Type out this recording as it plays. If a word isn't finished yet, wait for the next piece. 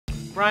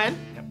Ryan,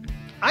 Yep.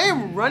 I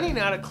am running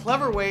out of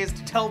clever ways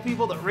to tell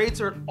people that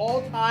rates are at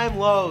all-time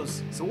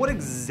lows. So what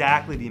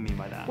exactly do you mean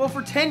by that? Well,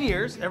 for 10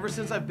 years, ever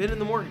since I've been in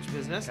the mortgage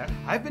business, Okay.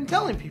 I've been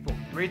telling people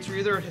rates are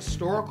either at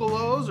historical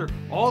lows or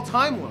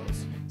all-time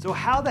lows. So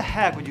how the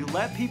heck would you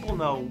let people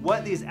know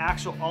what these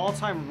actual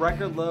all-time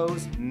record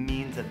lows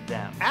mean to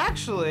them?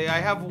 Actually, I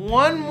have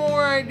one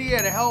more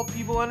idea to help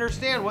people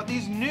understand what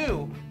these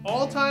new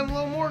all-time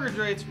low mortgage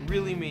rates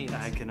really mean.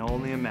 I can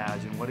only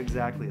imagine. What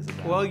exactly is it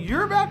then? Well,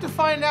 you're about to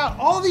find out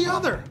all the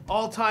other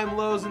all-time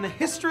lows in the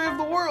history of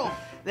the world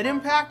that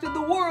impacted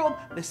the world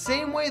the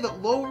same way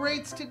that low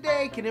rates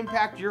today can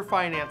impact your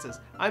finances.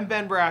 I'm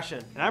Ben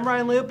Brashen. And I'm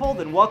Ryan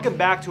Leopold, and welcome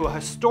back to a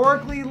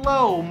historically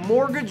low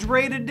mortgage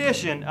rate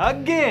edition,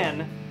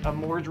 again, of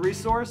Mortgage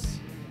Resource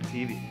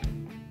TV.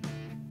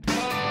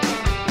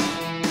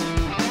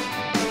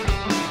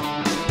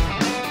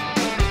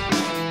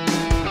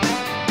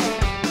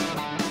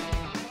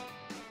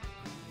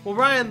 Well,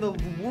 Ryan, the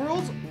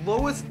world's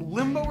lowest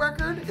limbo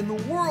record in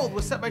the world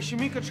was set by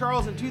Shamika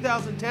Charles in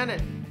 2010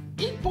 at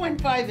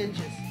 8.5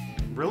 inches.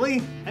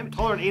 Really? I'm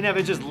taller than 8.5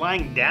 inches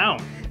lying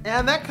down.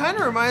 And that kind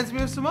of reminds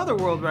me of some other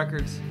world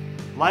records.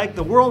 Like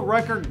the world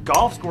record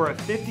golf score at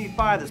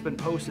 55 that's been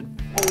posted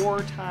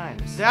 4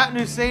 times. That and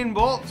Usain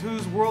Bolt,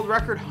 whose world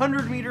record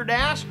 100-meter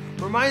dash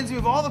reminds me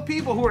of all the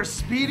people who are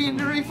speeding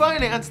to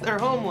refinance their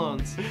home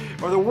loans.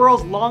 Or the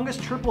world's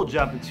longest triple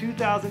jump in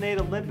 2008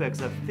 Olympics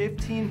of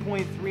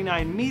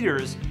 15.39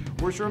 meters,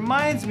 which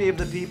reminds me of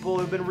the people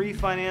who've been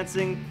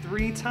refinancing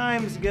 3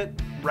 times to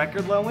get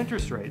record low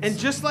interest rates. And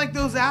just like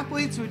those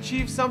athletes who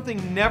achieved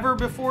something never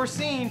before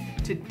seen,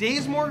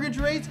 today's mortgage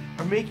rates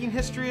are making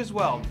history as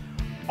well.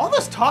 All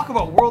this talk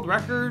about world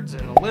records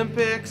and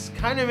Olympics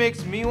kind of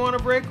makes me want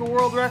to break a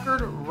world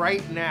record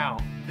right now.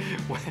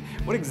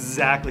 What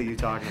exactly are you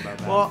talking about,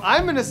 Matt? Well,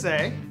 I'm going to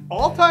say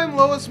all-time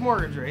lowest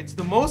mortgage rates,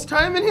 the most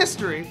time in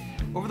history,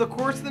 over the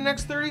course of the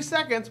next 30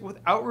 seconds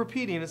without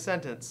repeating a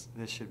sentence.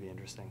 This should be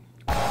interesting.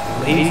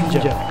 Ladies and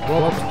gentlemen,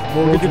 welcome to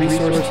Mortgage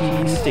Resource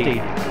TV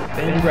Stadium.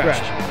 Ben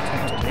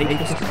Brashen, to make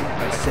history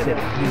by setting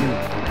a new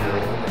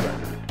world record.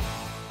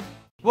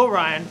 Well,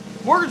 Ryan,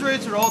 mortgage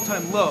rates are at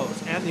all-time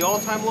lows, and the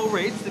all-time low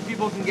rates that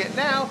people can get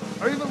now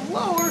are even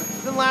lower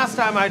than last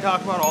time I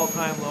talked about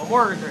all-time low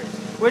mortgage rates.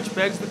 Which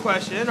begs the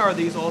question, are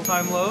these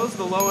all-time lows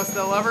the lowest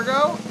they'll ever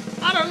go?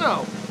 I don't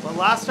know. But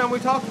last time we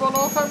talked about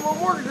all-time low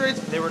mortgage rates,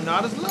 they were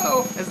not as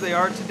low as they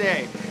are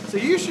today. So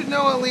you should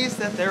know at least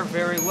that they're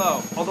very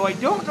low. Although I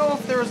don't know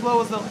if they're as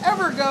low as they'll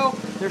ever go,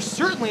 they're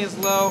certainly as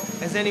low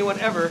as anyone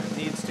ever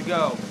needs to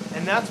go.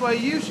 And that's why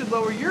you should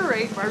lower your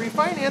rate by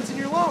refinancing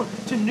your loan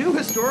to new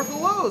historical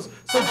lows.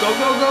 So go,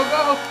 go, go,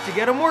 go to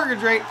get a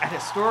mortgage rate at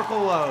historical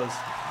lows.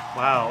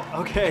 Wow,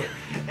 okay.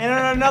 And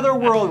on another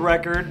world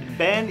record,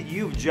 Ben,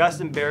 you've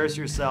just embarrassed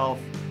yourself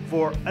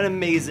for an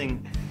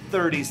amazing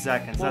 30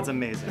 seconds. That's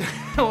amazing.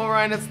 Well,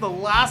 Ryan, it's the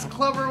last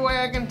clever way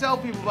I can tell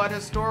people about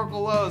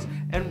historical lows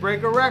and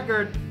break a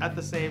record at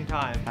the same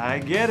time. I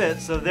get it.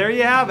 So there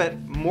you have it.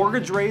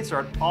 Mortgage rates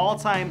are at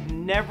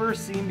all-time, never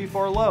seen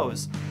before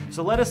lows.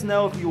 So let us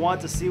know if you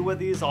want to see what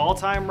these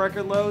all-time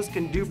record lows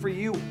can do for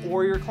you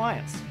or your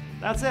clients.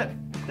 That's it.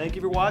 Thank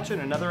you for watching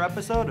another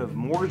episode of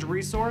Mortgage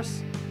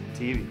Resource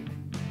TV.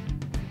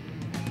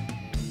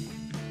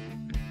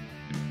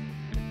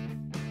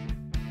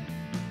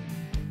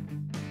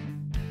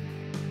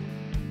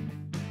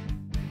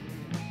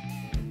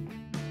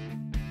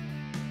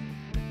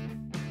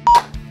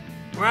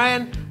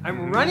 Ryan,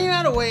 I'm running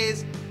out of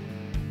ways.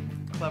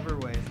 Clever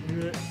ways.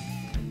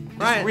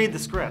 Just read the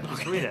script.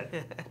 Just read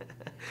it.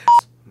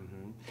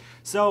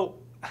 So,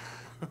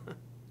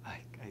 I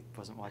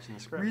wasn't watching the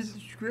script. Read the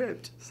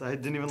script. So I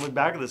didn't even look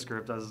back at the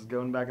script. I was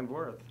going back and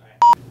forth.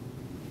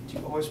 Do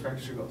you always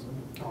practice your goals?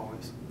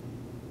 Always.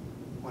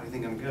 Why do you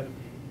think I'm good?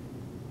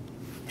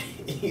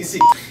 Easy.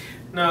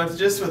 No, it's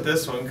just with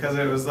this one because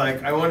it was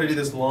like I wanted to do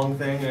this long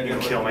thing. And You're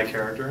gonna kill my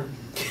character?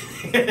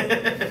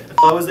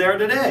 I was there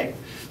today.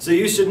 So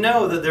you should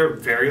know that they're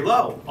very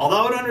low.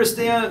 Although I would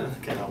understand.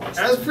 Okay, no,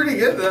 That was pretty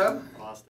good though.